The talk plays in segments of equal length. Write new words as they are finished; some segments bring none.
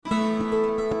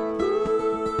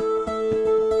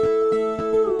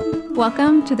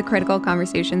Welcome to the Critical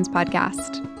Conversations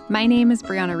podcast. My name is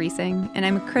Brianna Reesing, and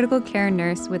I'm a critical care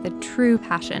nurse with a true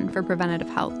passion for preventative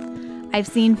health. I've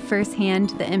seen firsthand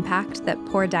the impact that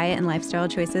poor diet and lifestyle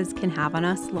choices can have on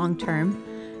us long term.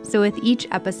 So with each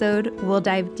episode, we'll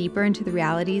dive deeper into the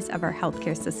realities of our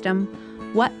healthcare system,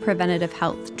 what preventative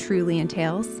health truly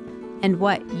entails, and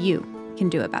what you can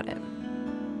do about it.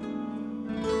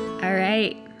 All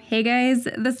right. Hey guys,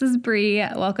 this is Bree.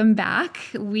 Welcome back.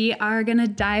 We are going to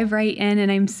dive right in, and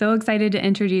I'm so excited to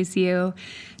introduce you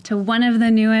to one of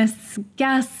the newest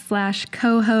guests /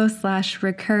 co-hosts /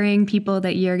 recurring people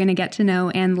that you're going to get to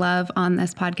know and love on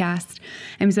this podcast.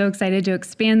 I'm so excited to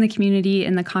expand the community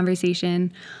and the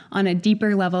conversation on a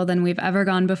deeper level than we've ever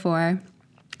gone before.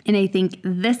 And I think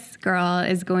this girl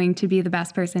is going to be the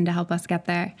best person to help us get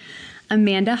there.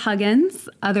 Amanda Huggins,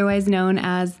 otherwise known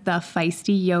as the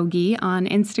Feisty Yogi on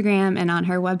Instagram and on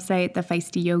her website,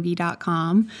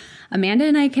 thefeistyyogi.com. Amanda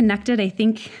and I connected, I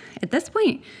think, at this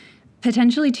point,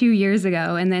 potentially 2 years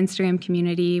ago in the Instagram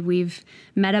community. We've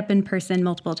met up in person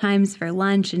multiple times for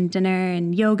lunch and dinner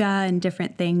and yoga and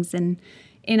different things in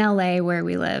LA where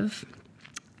we live.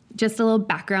 Just a little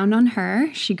background on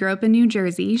her. She grew up in New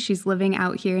Jersey. She's living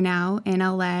out here now in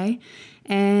LA.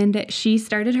 And she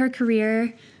started her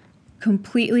career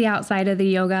completely outside of the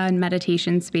yoga and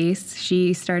meditation space.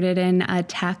 She started in a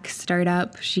tech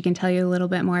startup. She can tell you a little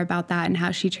bit more about that and how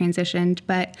she transitioned,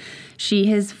 but she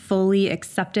has fully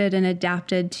accepted and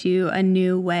adapted to a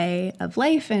new way of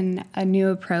life and a new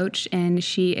approach, and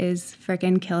she is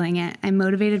freaking killing it. I'm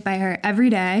motivated by her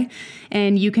every day,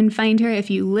 and you can find her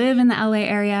if you live in the LA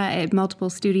area at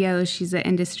multiple studios. She's at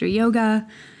Industry Yoga,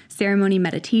 Ceremony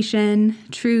Meditation,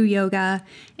 True Yoga,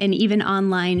 and even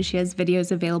online, she has videos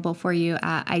available for you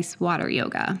at Ice Water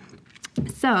Yoga.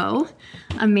 So,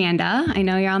 Amanda, I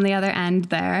know you're on the other end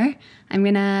there. I'm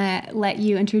going to let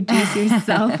you introduce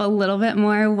yourself a little bit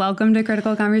more. Welcome to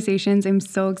Critical Conversations. I'm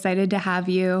so excited to have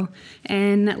you.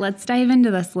 And let's dive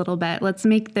into this a little bit. Let's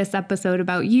make this episode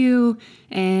about you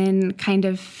and kind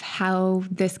of how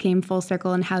this came full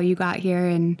circle and how you got here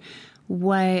and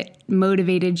what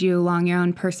motivated you along your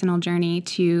own personal journey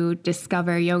to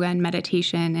discover yoga and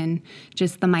meditation and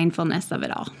just the mindfulness of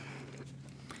it all.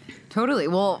 Totally.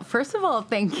 Well, first of all,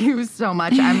 thank you so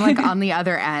much. I'm like on the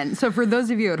other end. So for those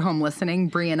of you at home listening,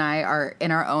 Bree and I are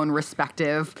in our own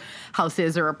respective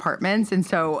houses or apartments. And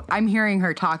so I'm hearing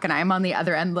her talk and I'm on the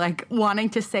other end like wanting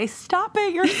to say, stop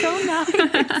it, you're so nice.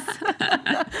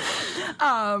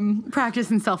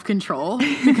 Practicing self-control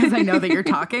because I know that you're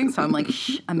talking. So I'm like,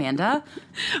 shh, Amanda,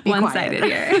 be one-sided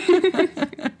quiet.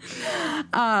 Here.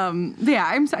 Yeah,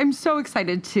 I'm so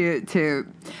excited to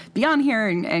be on here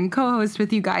and co-host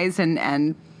with you guys.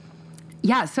 And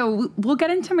yeah, so we'll get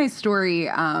into my story.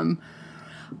 I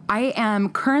am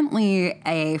currently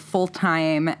a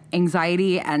full-time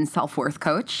anxiety and self-worth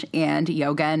coach and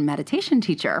yoga and meditation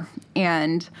teacher.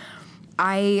 And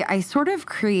I sort of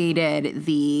created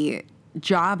the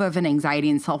job of an anxiety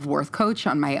and self-worth coach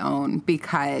on my own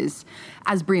because,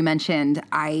 as Bree mentioned,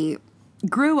 I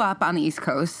grew up on the East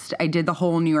Coast. I did the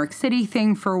whole New York City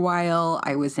thing for a while.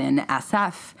 I was in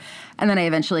SF. And then I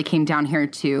eventually came down here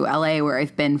to LA where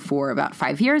I've been for about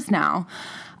 5 years now.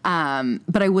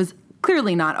 But I was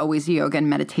clearly not always a yoga and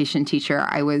meditation teacher.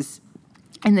 I was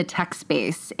in the tech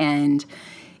space and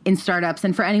in startups.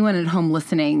 And for anyone at home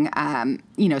listening,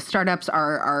 startups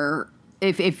are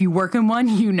if you work in one,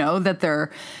 you know that they're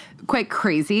quite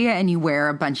crazy and you wear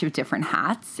a bunch of different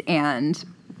hats. And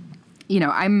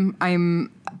I'm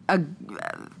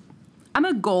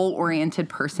a goal-oriented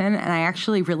person, and I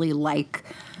actually really like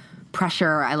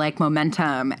pressure. I like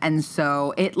momentum, and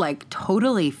so it like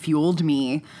totally fueled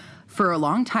me for a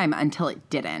long time until it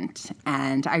didn't.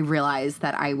 And I realized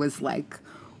that I was like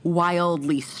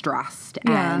wildly stressed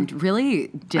and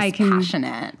really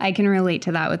dispassionate. I can relate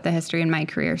to that with the history in my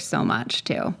career so much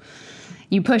too.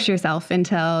 You push yourself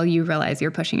until you realize you're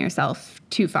pushing yourself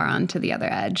too far onto the other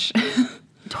edge.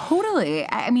 Totally.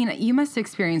 I mean, you must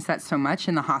experience that so much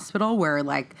in the hospital where,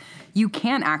 like, you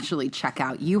can't actually check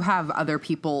out. You have other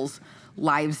people's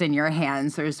lives in your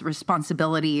hands. There's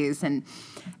responsibilities. And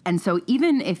so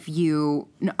even if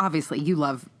obviously you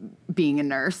love being a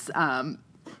nurse,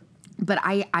 but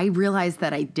I realized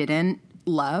that I didn't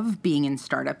love being in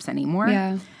startups anymore.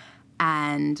 Yeah.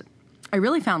 And I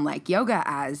really found, like, yoga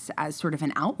as sort of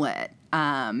an outlet.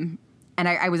 And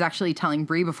I was actually telling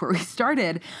Bree before we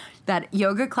started that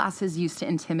yoga classes used to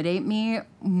intimidate me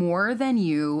more than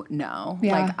you know.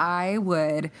 Yeah. Like I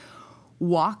would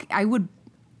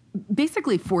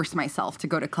basically force myself to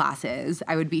go to classes.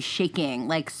 I would be shaking,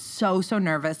 like so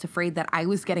nervous, afraid that I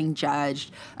was getting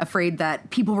judged, afraid that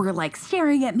people were like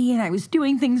staring at me and I was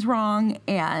doing things wrong.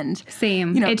 And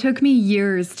same. It took me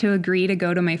years to agree to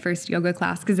go to my first yoga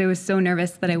class because I was so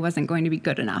nervous that I wasn't going to be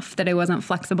good enough, that I wasn't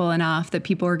flexible enough, that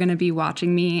people were going to be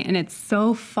watching me. And it's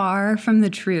so far from the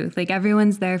truth. Like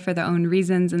everyone's there for their own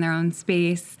reasons in their own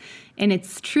space. And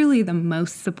it's truly the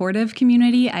most supportive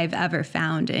community I've ever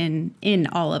found in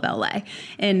all of LA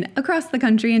and across the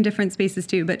country in different spaces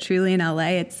too. But truly in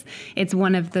LA, it's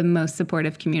one of the most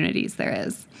supportive communities there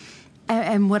is.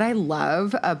 And what I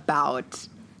love about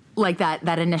like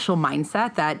that initial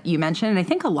mindset that you mentioned, and I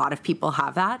think a lot of people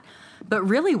have that, but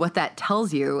really what that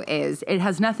tells you is it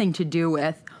has nothing to do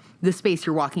with the space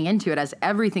you're walking into. It has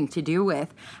everything to do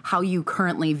with how you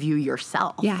currently view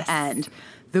yourself. Yes. And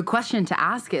the question to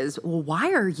ask is, well,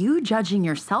 why are you judging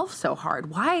yourself so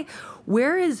hard?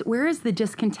 Where is the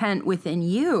discontent within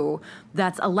you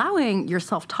that's allowing your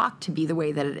self-talk to be the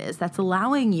way that it is, that's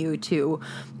allowing you to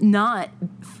not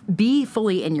be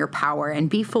fully in your power and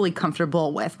be fully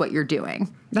comfortable with what you're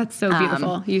doing? That's so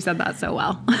beautiful. You said that so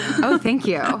well. Oh, thank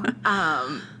you.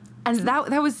 And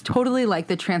that was totally like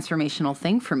the transformational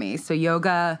thing for me. So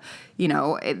yoga,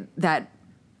 that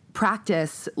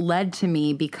practice led to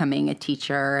me becoming a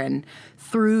teacher. And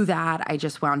through that, I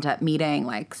just wound up meeting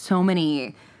like so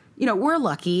many, we're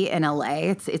lucky in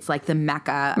LA. It's like the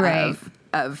mecca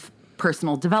of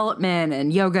personal development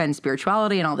and yoga and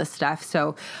spirituality and all this stuff.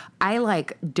 So I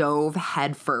like dove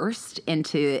headfirst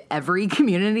into every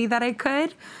community that I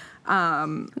could.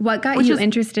 What got you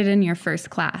interested in your first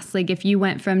class? Like if you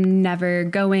went from never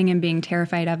going and being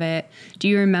terrified of it, do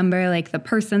you remember like the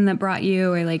person that brought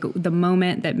you or like the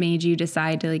moment that made you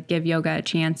decide to like give yoga a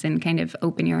chance and kind of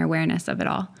open your awareness of it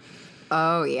all?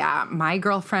 Oh yeah. My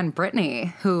girlfriend,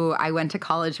 Brittany, who I went to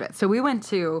college with. So we went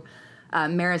to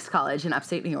Marist College in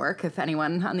upstate New York. If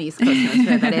anyone on the East Coast knows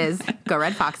where that is, go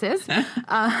Red Foxes.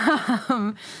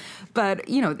 But,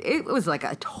 it was like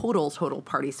a total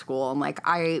party school. And like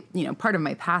part of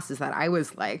my past is that I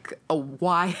was like a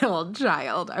wild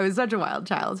child. I was such a wild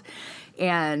child.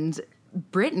 And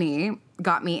Brittany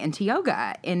got me into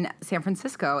yoga in San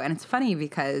Francisco. And it's funny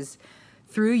because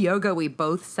through yoga, we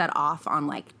both set off on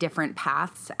like different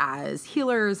paths as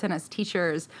healers and as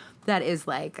teachers. That is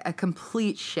like a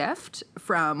complete shift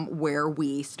from where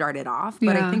we started off.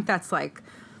 But I think that's like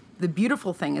the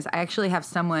beautiful thing is I actually have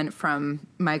someone from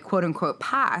my quote unquote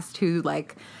past who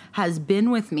like has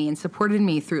been with me and supported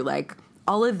me through like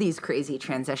all of these crazy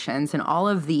transitions and all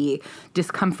of the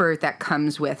discomfort that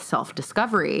comes with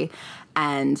self-discovery.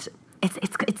 And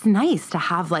it's nice to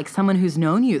have like someone who's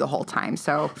known you the whole time.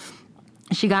 So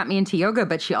she got me into yoga,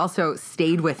 but she also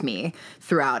stayed with me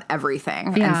throughout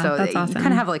everything. Yeah, and so that's awesome. You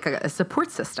kind of have like a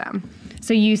support system.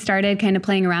 So you started kind of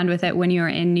playing around with it when you were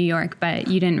in New York, but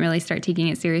you didn't really start taking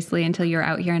it seriously until you were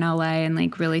out here in LA and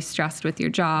like really stressed with your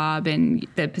job and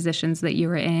the positions that you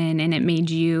were in. And it made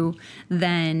you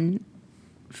then,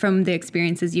 from the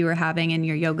experiences you were having in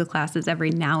your yoga classes every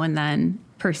now and then,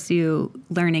 pursue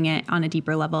learning it on a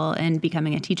deeper level and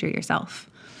becoming a teacher yourself.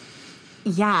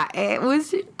 Yeah, it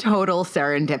was total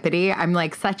serendipity. I'm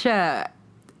like such a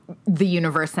the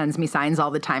universe sends me signs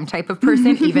all the time type of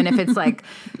person, even if it's like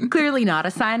clearly not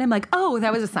a sign. I'm like, oh,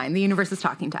 that was a sign. The universe is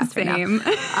talking to us right now.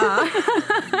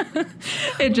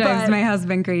 It drives my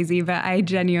husband crazy, but I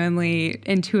genuinely,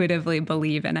 intuitively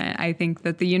believe in it. I think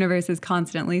that the universe is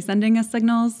constantly sending us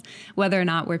signals. Whether or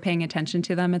not we're paying attention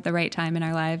to them at the right time in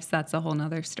our lives, that's a whole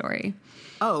nother story.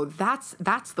 Oh, that's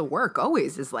the work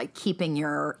always, is like keeping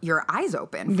your eyes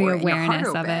open the for awareness it, your heart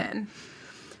of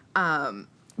open.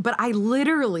 But I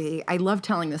love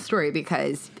telling this story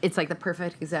because it's like the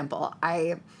perfect example.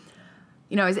 I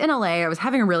was in LA, I was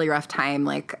having a really rough time.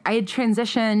 Like I had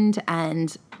transitioned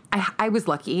and I was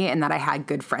lucky in that I had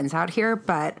good friends out here,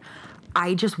 but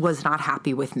I just was not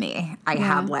happy with me. I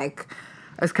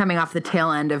was coming off the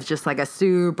tail end of just like a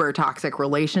super toxic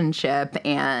relationship,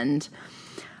 and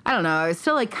I don't know, I was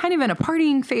still like kind of in a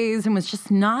partying phase and was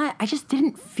just I just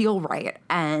didn't feel right.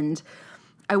 And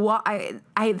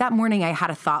I that morning I had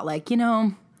a thought like,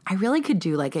 I really could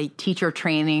do like a teacher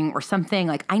training or something.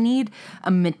 Like I need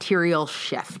a material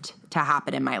shift to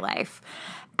happen in my life.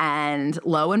 And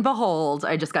lo and behold,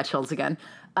 I just got chills again.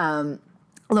 Lo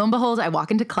and behold, I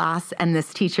walk into class and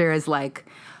this teacher is like,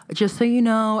 just so you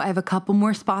know, I have a couple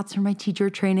more spots for my teacher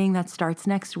training that starts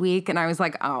next week. And I was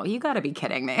like, oh, you gotta be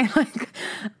kidding me. Like,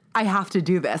 I have to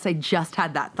do this. I just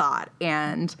had that thought.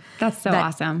 And that's so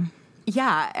awesome.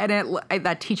 Yeah, and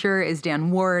that teacher is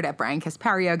Dan Ward at Brian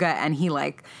Kaspar Yoga, and he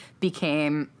like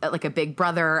became like a big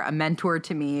brother, a mentor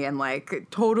to me, and like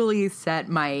totally set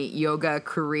my yoga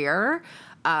career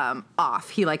off.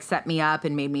 He like set me up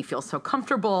and made me feel so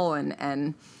comfortable,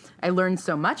 and I learned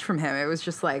so much from him. It was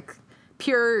just like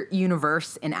pure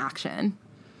universe in action.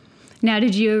 Now,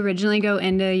 did you originally go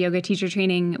into yoga teacher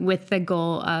training with the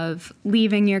goal of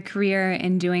leaving your career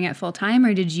and doing it full time,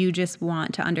 or did you just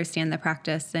want to understand the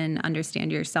practice and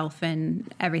understand yourself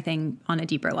and everything on a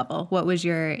deeper level? What was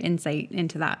your insight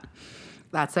into that?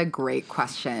 That's a great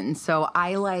question. So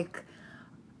I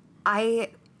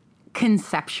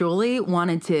conceptually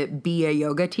wanted to be a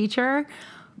yoga teacher,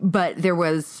 but there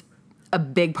was a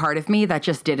big part of me that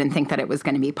just didn't think that it was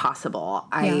going to be possible.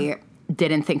 I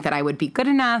didn't think that I would be good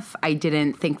enough. I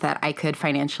didn't think that I could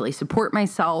financially support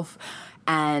myself.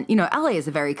 And, you know, LA is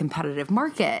a very competitive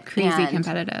market. Crazy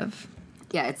competitive.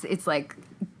 Yeah, it's like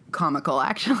comical,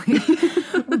 actually.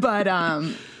 But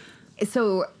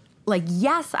so, like,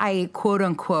 yes, I quote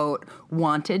unquote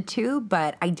wanted to,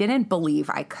 but I didn't believe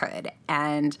I could.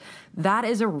 And that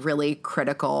is a really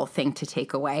critical thing to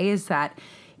take away, is that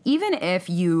even if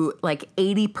you like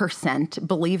 80%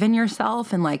 believe in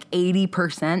yourself and like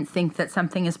 80% think that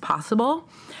something is possible,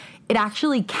 it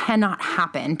actually cannot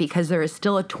happen, because there is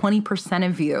still a 20%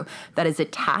 of you that is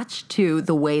attached to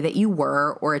the way that you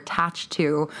were, or attached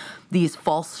to these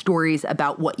false stories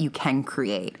about what you can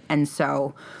create. And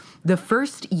so the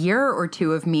first year or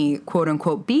two of me, quote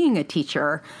unquote, being a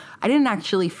teacher, I didn't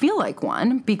actually feel like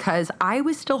one, because I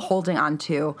was still holding on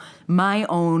to my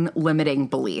own limiting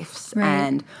beliefs. Right.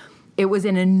 And it was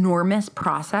an enormous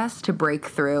process to break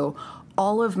through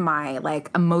all of my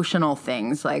like emotional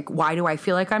things. Like, why do I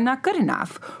feel like I'm not good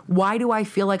enough? Why do I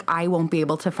feel like I won't be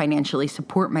able to financially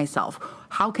support myself?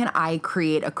 How can I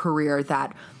create a career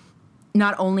that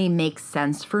not only makes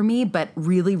sense for me, but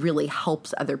really, really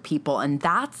helps other people? And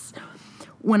that's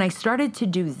when I started to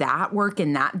do that work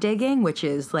and that digging, which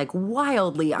is like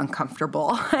wildly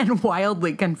uncomfortable and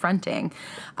wildly confronting.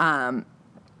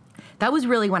 That was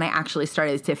really when I actually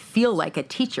started to feel like a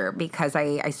teacher, because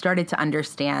I started to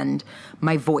understand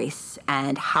my voice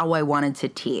and how I wanted to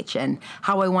teach and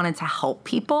how I wanted to help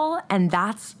people. And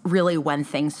that's really when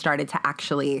things started to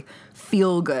actually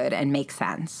feel good and make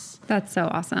sense. That's so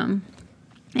awesome.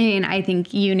 And I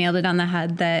think you nailed it on the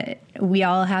head, that we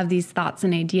all have these thoughts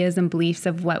and ideas and beliefs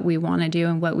of what we want to do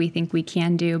and what we think we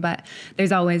can do. But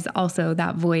there's always also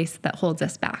that voice that holds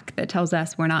us back, that tells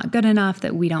us we're not good enough,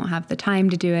 that we don't have the time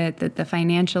to do it, that the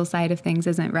financial side of things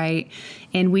isn't right.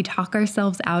 And we talk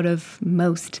ourselves out of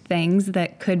most things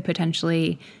that could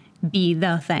potentially be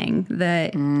the thing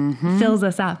that fills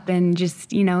us up. And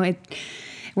just, you know,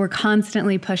 we're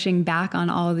constantly pushing back on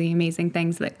all the amazing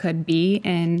things that could be.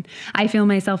 And I feel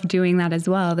myself doing that as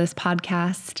well. This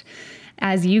podcast,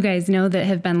 as you guys know that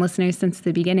have been listeners since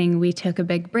the beginning, we took a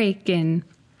big break in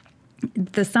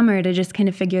the summer to just kind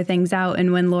of figure things out.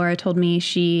 And when Laura told me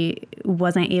she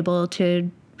wasn't able to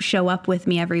show up with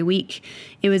me every week,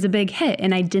 it was a big hit,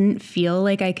 and I didn't feel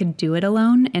like I could do it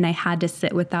alone, and I had to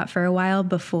sit with that for a while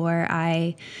before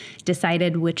I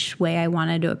decided which way I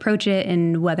wanted to approach it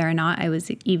and whether or not I was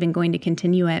even going to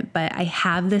continue it. But I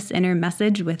have this inner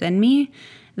message within me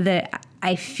that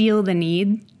I feel the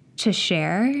need to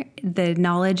share the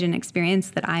knowledge and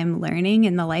experience that I'm learning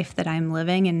in the life that I'm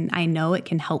living, and I know it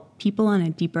can help people on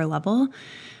a deeper level.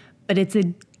 But it's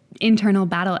a internal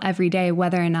battle every day,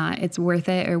 whether or not it's worth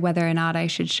it, or whether or not I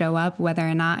should show up, whether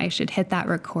or not I should hit that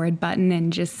record button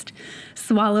and just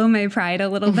swallow my pride a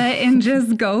little bit and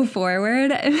just go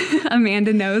forward.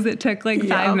 Amanda knows it took like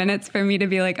 5 minutes for me to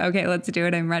be like, okay, let's do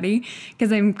it. I'm ready.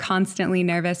 Because I'm constantly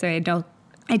nervous, or I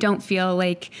don't feel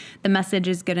like the message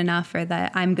is good enough, or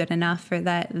that I'm good enough, or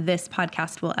that this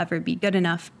podcast will ever be good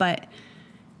enough. But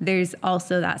there's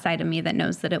also that side of me that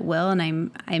knows that it will, and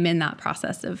I'm in that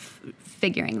process of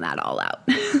figuring that all out.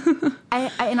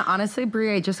 And honestly,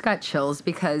 Brie, I just got chills,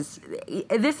 because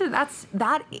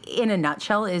that in a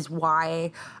nutshell is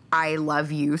why I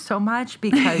love you so much,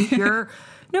 because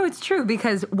no, it's true,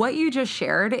 because what you just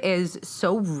shared is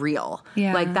so real.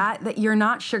 Yeah. Like that you're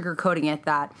not sugarcoating it,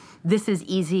 that this is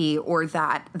easy, or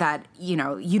that you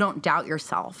know, you don't doubt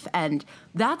yourself. And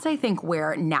that's, I think,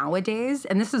 where nowadays,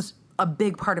 and this is a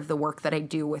big part of the work that I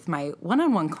do with my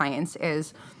one-on-one clients,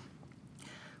 is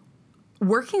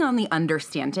working on the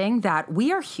understanding that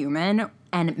we are human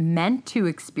and meant to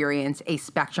experience a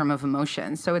spectrum of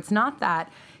emotions. So it's not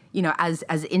that as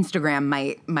Instagram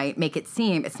might make it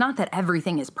seem, it's not that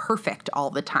everything is perfect all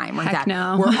the time, or Heck that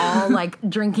no. we're all like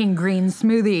drinking green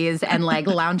smoothies and like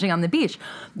lounging on the beach.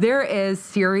 There is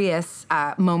serious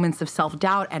moments of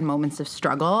self-doubt and moments of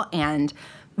struggle, and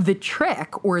the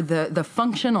trick or the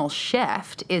functional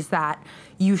shift is that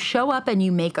you show up and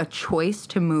you make a choice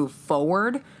to move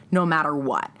forward no matter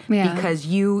what. Yeah. Because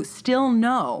you still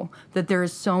know that there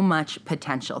is so much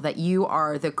potential, that you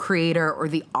are the creator or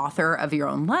the author of your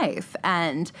own life.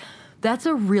 And that's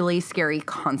a really scary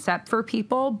concept for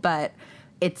people, but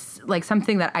it's like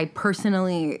something that I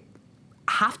personally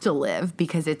have to live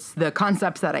because it's the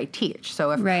concepts that I teach.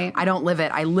 So if I don't live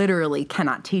it, I literally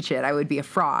cannot teach it. I would be a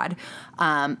fraud.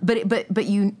 But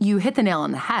you hit the nail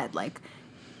on the head. Like,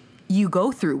 you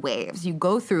go through waves. You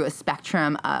go through a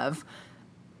spectrum of,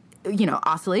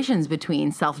 oscillations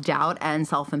between self-doubt and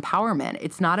self-empowerment.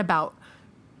 It's not about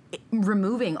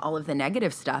removing all of the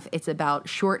negative stuff. It's about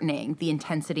shortening the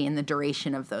intensity and the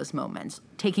duration of those moments,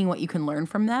 taking what you can learn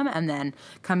from them, and then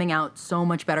coming out so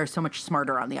much better, so much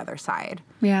smarter on the other side.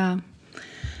 Yeah.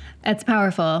 It's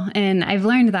powerful. And I've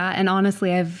learned that. And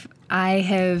honestly, I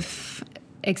have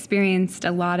experienced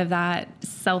a lot of that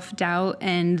self-doubt,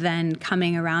 and then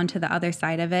coming around to the other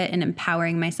side of it and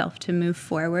empowering myself to move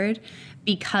forward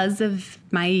because of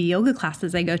my yoga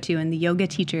classes I go to and the yoga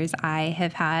teachers I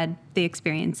have had the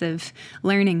experience of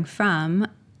learning from.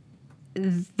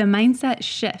 The mindset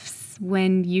shifts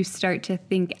when you start to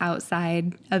think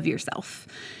outside of yourself.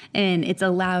 And it's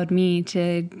allowed me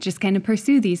to just kind of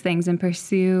pursue these things and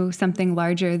pursue something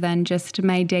larger than just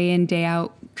my day in, day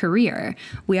out career.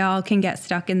 We all can get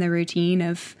stuck in the routine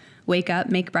of wake up,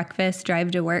 make breakfast,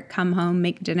 drive to work, come home,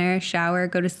 make dinner, shower,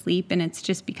 go to sleep, and it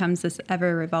just becomes this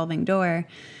ever-revolving door.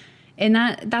 And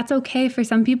that's okay for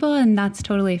some people, and that's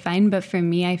totally fine. But for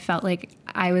me, I felt like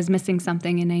I was missing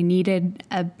something, and I needed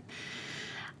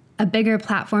a bigger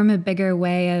platform, a bigger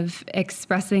way of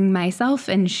expressing myself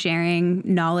and sharing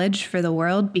knowledge for the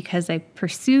world, because I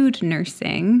pursued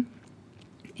nursing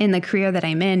in the career that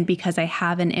I'm in because I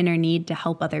have an inner need to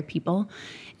help other people.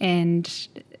 And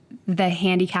the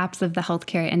handicaps of the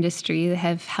healthcare industry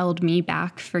have held me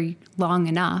back for long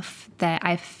enough that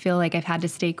I feel like I've had to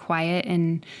stay quiet,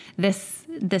 and this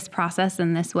process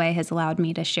in this way has allowed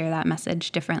me to share that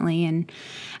message differently. And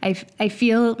I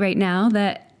feel right now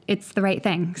that it's the right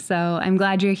thing. So I'm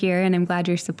glad you're here, and I'm glad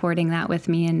you're supporting that with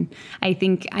me. And I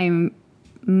think I'm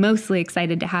mostly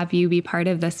excited to have you be part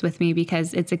of this with me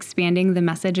because it's expanding the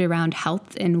message around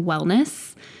health and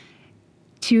wellness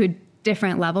to a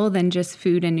different level than just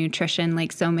food and nutrition,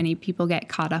 like so many people get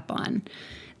caught up on.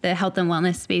 The health and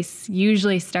wellness space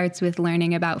usually starts with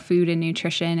learning about food and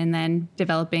nutrition, and then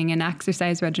developing an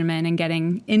exercise regimen and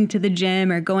getting into the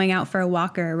gym or going out for a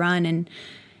walk or a run. And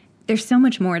there's so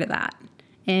much more to that.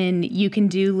 And you can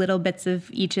do little bits of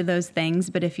each of those things,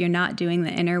 but if you're not doing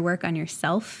the inner work on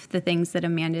yourself, the things that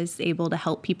Amanda's able to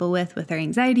help people with her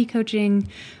anxiety coaching,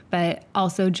 but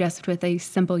also just with a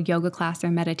simple yoga class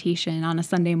or meditation on a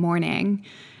Sunday morning,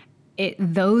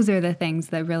 those are the things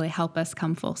that really help us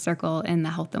come full circle in the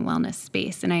health and wellness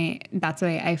space. And that's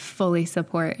why I fully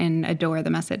support and adore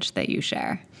the message that you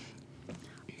share.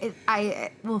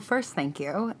 Well, first, thank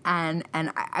you. And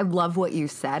I love what you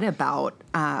said about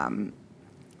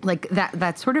like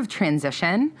that sort of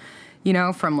transition,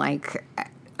 from like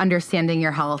understanding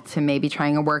your health to maybe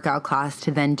trying a workout class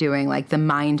to then doing like the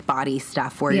mind body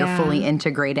stuff where you're fully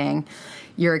integrating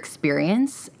your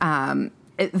experience.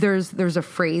 There's a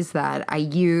phrase that I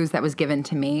use that was given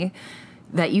to me,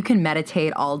 that you can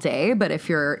meditate all day, but if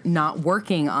you're not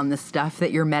working on the stuff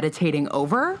that you're meditating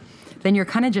over, then you're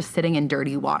kind of just sitting in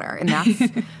dirty water. And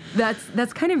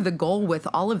that's kind of the goal with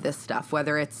all of this stuff,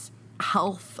 whether it's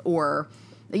health or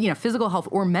physical health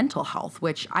or mental health,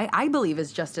 which I believe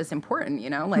is just as important,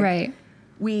 Right.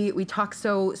 We talk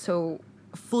so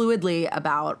fluidly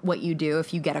about what you do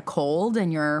if you get a cold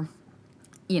and you're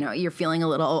feeling a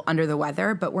little under the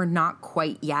weather, but we're not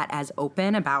quite yet as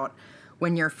open about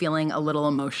when you're feeling a little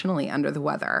emotionally under the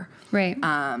weather. Right.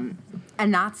 And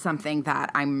that's something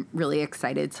that I'm really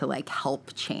excited to like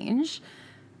help change,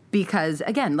 because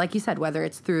again, like you said, whether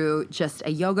it's through just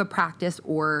a yoga practice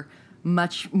or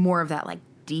much more of that like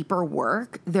deeper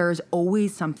work, there's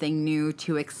always something new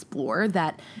to explore,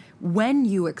 that when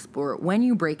you explore it, when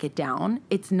you break it down,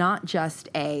 it's not just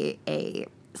a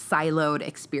siloed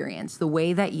experience. The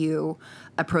way that you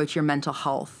approach your mental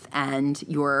health and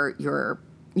your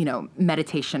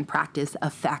meditation practice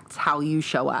affects how you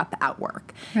show up at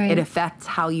work. Right. It affects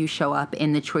how you show up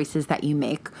in the choices that you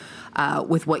make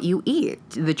with what you eat,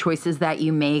 the choices that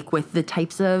you make with the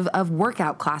types of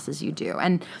workout classes you do,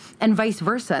 and vice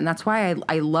versa. And that's why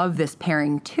I love this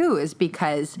pairing too, is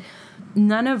because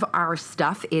none of our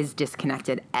stuff is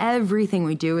disconnected. Everything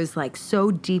we do is like so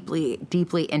deeply,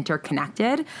 deeply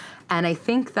interconnected. And I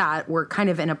think that we're kind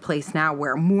of in a place now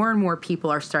where more and more people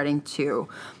are starting to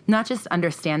not just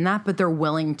understand that, but they're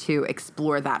willing to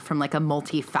explore that from like a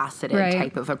multifaceted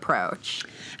type of approach.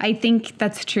 I think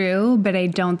that's true, but I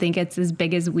don't think it's as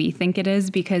big as we think it is,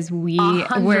 because we're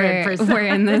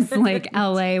in this like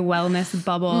LA wellness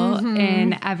bubble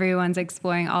and everyone's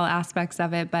exploring all aspects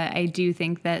of it. But I do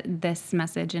think that this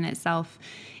message in itself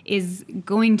is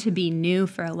going to be new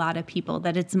for a lot of people,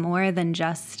 that it's more than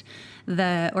just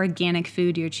the organic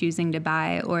food you're choosing to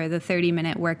buy or the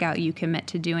 30-minute workout you commit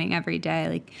to doing every day.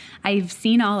 Like, I've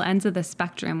seen all ends of the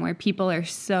spectrum where people are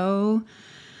so,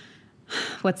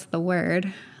 what's the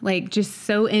word? Like, just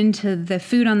so into the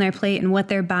food on their plate and what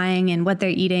they're buying and what they're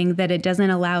eating that it doesn't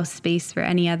allow space for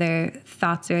any other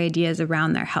thoughts or ideas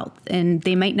around their health. And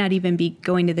they might not even be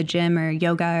going to the gym or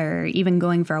yoga or even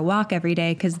going for a walk every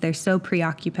day because they're so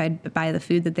preoccupied by the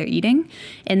food that they're eating.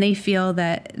 And they feel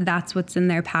that that's what's in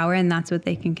their power and that's what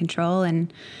they can control.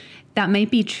 And that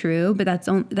might be true, but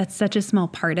that's such a small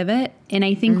part of it. And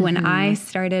I think when I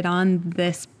started on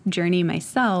this journey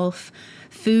myself,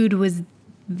 food was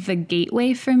the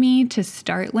gateway for me to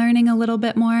start learning a little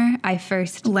bit more. I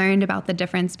first learned about the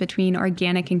difference between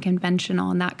organic and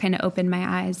conventional, and that kind of opened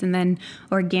my eyes. And then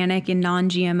organic and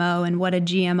non-GMO and what a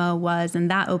GMO was, and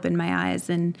that opened my eyes.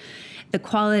 And the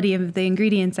quality of the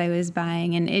ingredients I was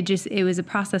buying, and it was a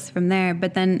process from there.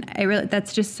 But then I realized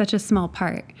that's just such a small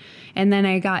part. And then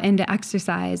I got into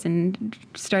exercise and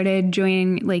started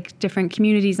joining like different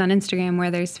communities on Instagram where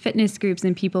there's fitness groups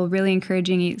and people really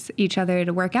encouraging each other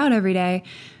to work out every day.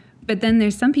 But then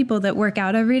there's some people that work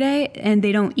out every day and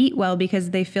they don't eat well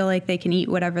because they feel like they can eat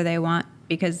whatever they want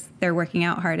because they're working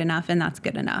out hard enough and that's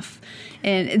good enough.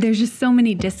 And there's just so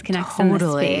many disconnects in this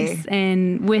space.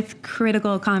 And with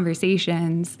critical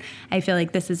conversations, I feel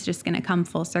like this is just going to come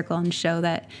full circle and show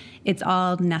that it's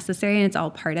all necessary and it's all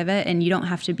part of it. And you don't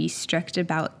have to be strict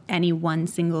about any one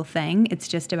single thing. It's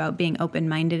just about being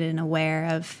open-minded and aware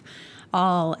of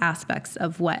all aspects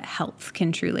of what health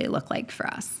can truly look like for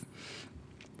us.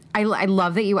 I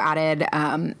love that you added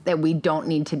that we don't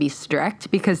need to be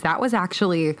strict, because that was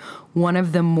actually one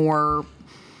of the more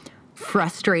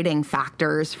frustrating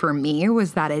factors for me,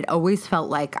 was that it always felt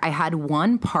like I had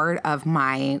one part of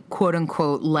my quote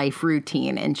unquote life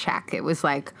routine in check. It was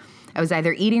like I was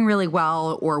either eating really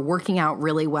well or working out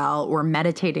really well or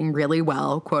meditating really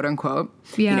well, quote unquote.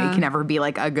 Yeah. You can never be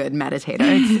like a good meditator.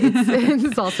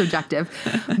 It's all subjective.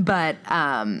 But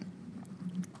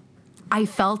I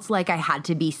felt like I had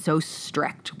to be so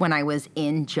strict when I was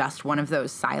in just one of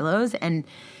those silos. And,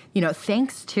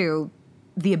 thanks to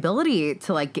the ability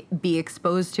to like be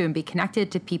exposed to and be connected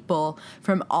to people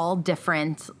from all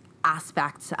different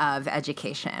aspects of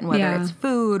education, whether it's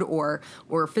food or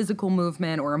physical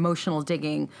movement or emotional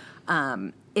digging,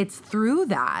 it's through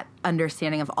that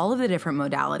understanding of all of the different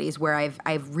modalities where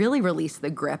I've really released the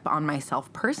grip on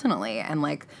myself personally and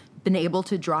like been able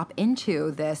to drop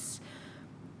into this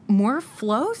more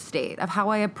flow state of how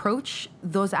I approach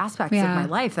those aspects of my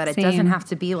life, that it doesn't have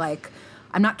to be like,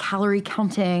 I'm not calorie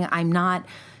counting. I'm not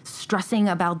stressing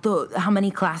about how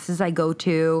many classes I go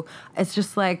to. It's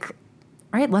just like,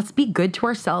 all right, let's be good to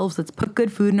ourselves. Let's put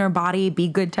good food in our body, be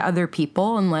good to other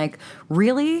people. And like,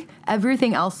 really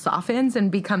everything else softens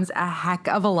and becomes a heck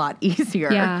of a lot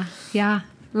easier. Yeah. Yeah.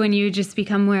 When you just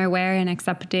become more aware and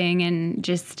accepting, and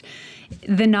just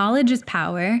the knowledge is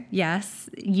power. Yes.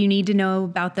 You need to know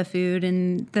about the food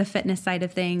and the fitness side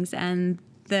of things and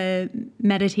the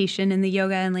meditation and the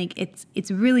yoga. And like,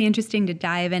 it's really interesting to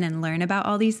dive in and learn about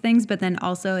all these things, but then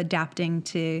also adapting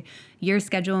to your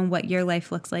schedule and what your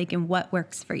life looks like and what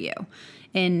works for you.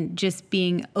 And just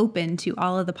being open to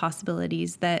all of the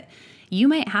possibilities that you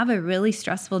might have a really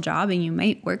stressful job and you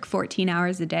might work 14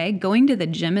 hours a day. Going to the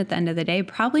gym at the end of the day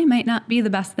probably might not be the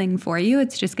best thing for you.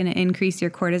 It's just going to increase your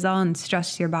cortisol and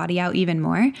stress your body out even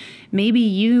more. Maybe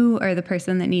you are the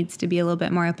person that needs to be a little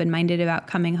bit more open-minded about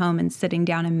coming home and sitting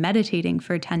down and meditating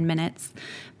for 10 minutes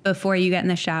before you get in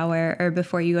the shower or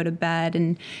before you go to bed,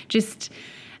 and just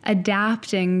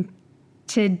adapting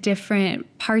to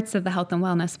different parts of the health and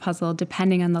wellness puzzle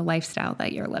depending on the lifestyle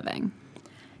that you're living.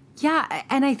 Yeah,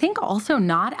 and I think also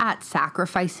not at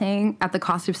the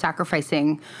cost of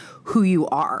sacrificing who you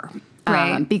are.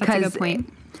 Right, Because that's a good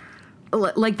point.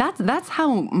 like that's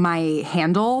how my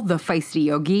handle, the Feisty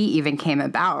Yogi, even came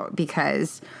about,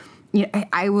 because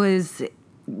I was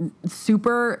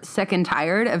super sick and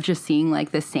tired of just seeing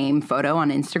like the same photo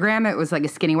on Instagram. It was like a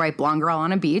skinny white blonde girl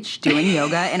on a beach doing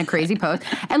yoga in a crazy pose.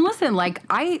 And listen, like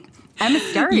I'm a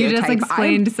stereotype. You just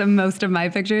explained most of my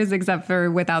pictures except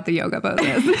for without the yoga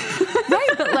poses. Right,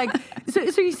 but like so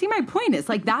you see my point is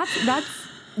like that's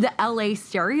the LA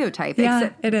stereotype. Yeah,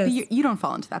 except it is. You don't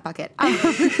fall into that bucket.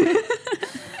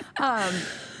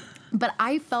 But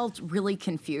I felt really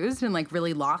confused and like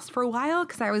really lost for a while,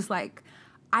 because I was like,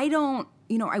 I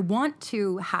want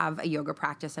to have a yoga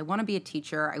practice. I want to be a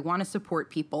teacher. I want to support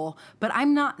people, but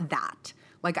I'm not that.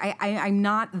 Like I'm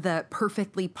not the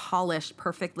perfectly polished,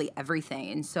 perfectly everything.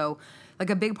 And so like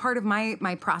a big part of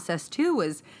my process too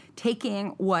was taking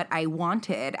what I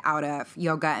wanted out of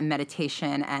yoga and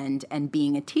meditation and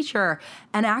being a teacher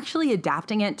and actually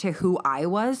adapting it to who I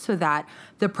was, so that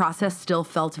the process still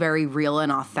felt very real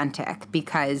and authentic,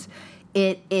 because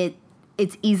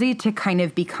it's easy to kind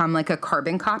of become like a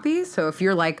carbon copy. So if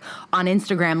you're like on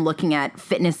Instagram looking at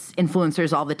fitness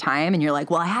influencers all the time and you're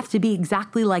like, well, I have to be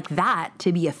exactly like that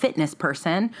to be a fitness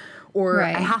person, or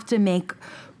right. I have to make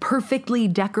perfectly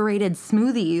decorated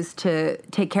smoothies to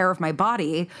take care of my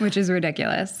body. Which is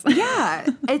ridiculous. Yeah.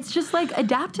 It's just like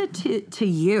adapt it to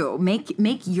you.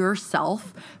 Make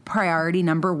yourself priority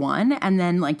number one, and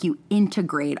then like you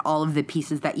integrate all of the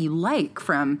pieces that you like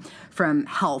from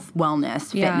health,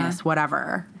 wellness, fitness,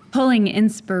 whatever. Pulling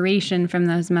inspiration from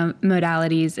those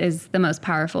modalities is the most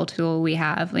powerful tool we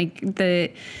have. Like the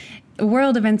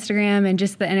world of Instagram and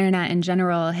just the internet in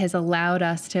general has allowed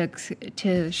us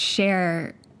to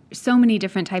share so many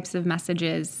different types of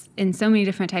messages in so many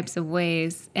different types of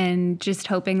ways, and just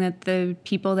hoping that the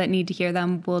people that need to hear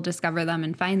them will discover them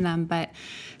and find them. But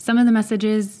some of the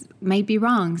messages might be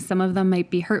wrong. Some of them might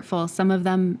be hurtful. Some of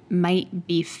them might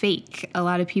be fake. A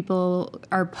lot of people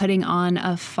are putting on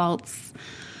a false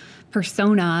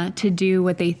persona to do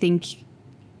what they think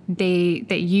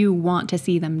that you want to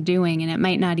see them doing, and it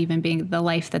might not even be the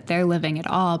life that they're living at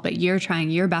all, but you're trying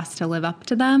your best to live up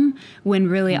to them, when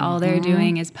really all they're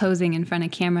doing is posing in front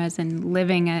of cameras and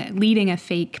leading a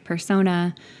fake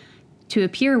persona to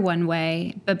appear one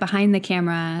way, but behind the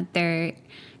camera they're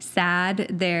sad,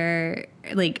 they're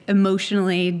like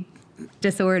emotionally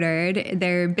disordered,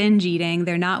 they're binge eating,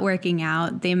 they're not working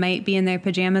out, they might be in their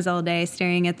pajamas all day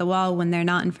staring at the wall when they're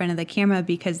not in front of the camera,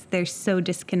 because they're so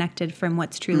disconnected from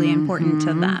what's truly important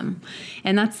to them.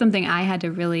 And that's something I had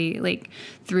to really like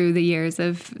through the years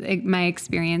of my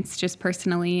experience just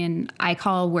personally, and I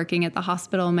call working at the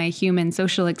hospital my human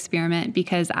social experiment,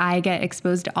 because I get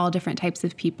exposed to all different types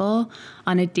of people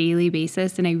on a daily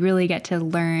basis, and I really get to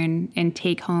learn and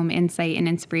take home insight and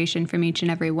inspiration from each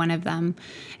and every one of them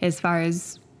as far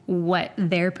as what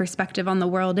their perspective on the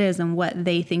world is and what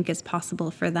they think is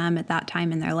possible for them at that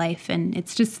time in their life. And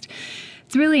it's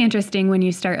really interesting when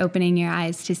you start opening your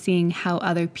eyes to seeing how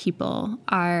other people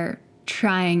are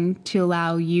trying to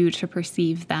allow you to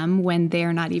perceive them when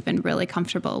they're not even really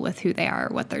comfortable with who they are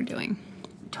or what they're doing.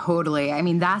 Totally. I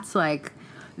mean, that's like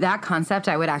that concept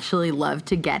I would actually love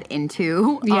to get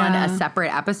into on a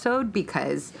separate episode,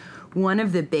 because one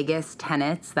of the biggest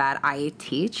tenets that I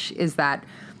teach is that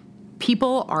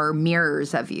people are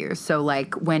mirrors of you. So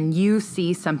like when you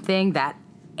see something that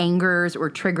angers or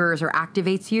triggers or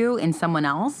activates you in someone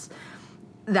else,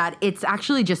 that it's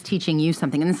actually just teaching you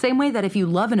something. In the same way that if you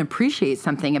love and appreciate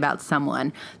something about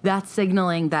someone, that's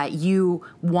signaling that you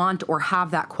want or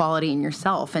have that quality in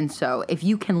yourself. And so if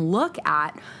you can look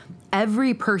at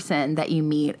every person that you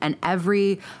meet and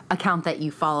every account that you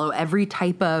follow, every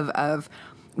type of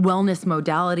wellness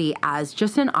modality as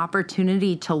just an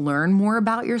opportunity to learn more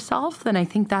about yourself, then I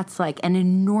think that's like an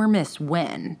enormous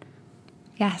win.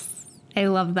 Yes, I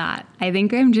love that. I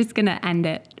think I'm just going to end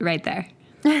it right there.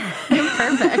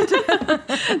 Perfect.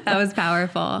 That was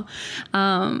powerful.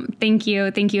 Thank you,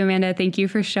 Amanda. Thank you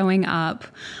for showing up.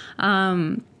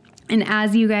 And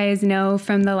as you guys know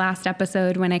from the last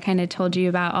episode, when I kind of told you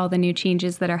about all the new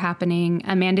changes that are happening,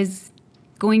 Amanda's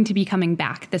going to be coming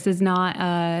back. This is not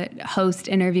a host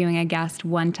interviewing a guest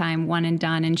one time, one and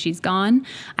done, and she's gone.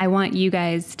 I want you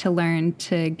guys to learn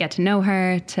to get to know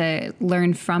her, to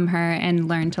learn from her, and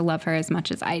learn to love her as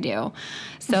much as I do.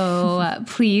 So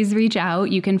please reach out.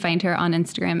 You can find her on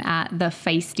Instagram at the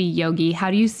Feisty Yogi.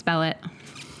 How do you spell it?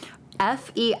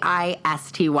 Feisty.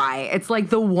 It's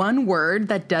like the one word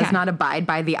that does not abide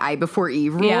by the I before E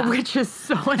rule, which is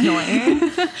so annoying.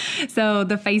 So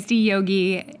the Feisty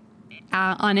Yogi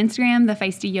on Instagram,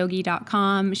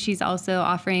 thefeistyyogi.com. She's also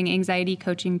offering anxiety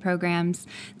coaching programs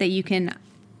that you can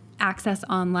access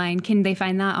online. Can they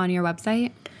find that on your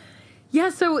website? Yeah,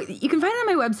 so you can find it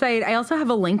on my website. I also have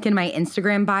a link in my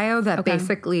Instagram bio that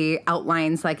basically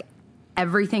outlines like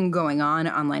everything going on,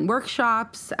 online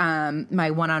workshops,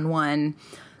 my one-on-one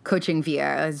coaching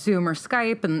via Zoom or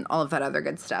Skype, and all of that other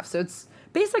good stuff. So it's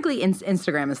basically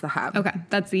Instagram is the hub. Okay,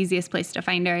 that's the easiest place to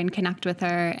find her and connect with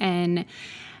her. And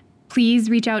please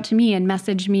reach out to me and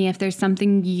message me if there's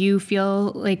something you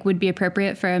feel like would be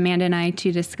appropriate for Amanda and I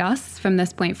to discuss from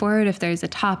this point forward. If there's a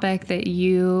topic that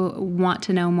you want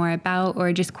to know more about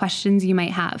or just questions you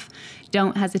might have,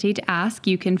 don't hesitate to ask.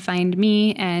 You can find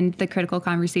me and the Critical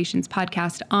Conversations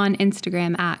podcast on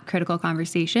Instagram at Critical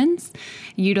Conversations.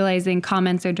 Utilizing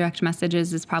comments or direct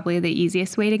messages is probably the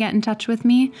easiest way to get in touch with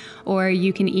me, or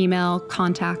you can email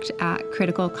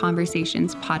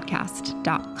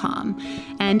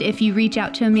contact@criticalconversationspodcast.com. And if you reach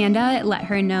out to Amanda, let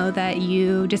her know that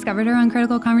you discovered her on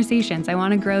Critical Conversations. I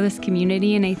want to grow this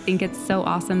community, and I think it's so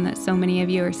awesome that so many of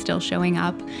you are still showing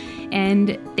up.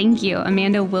 And thank you.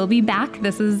 Amanda will be back.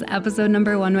 This is episode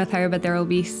number 1 with her, but there will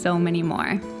be so many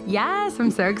more. Yes,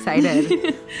 I'm so excited.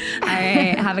 All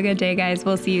right. Have a good day, guys.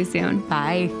 We'll see you soon.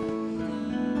 Bye.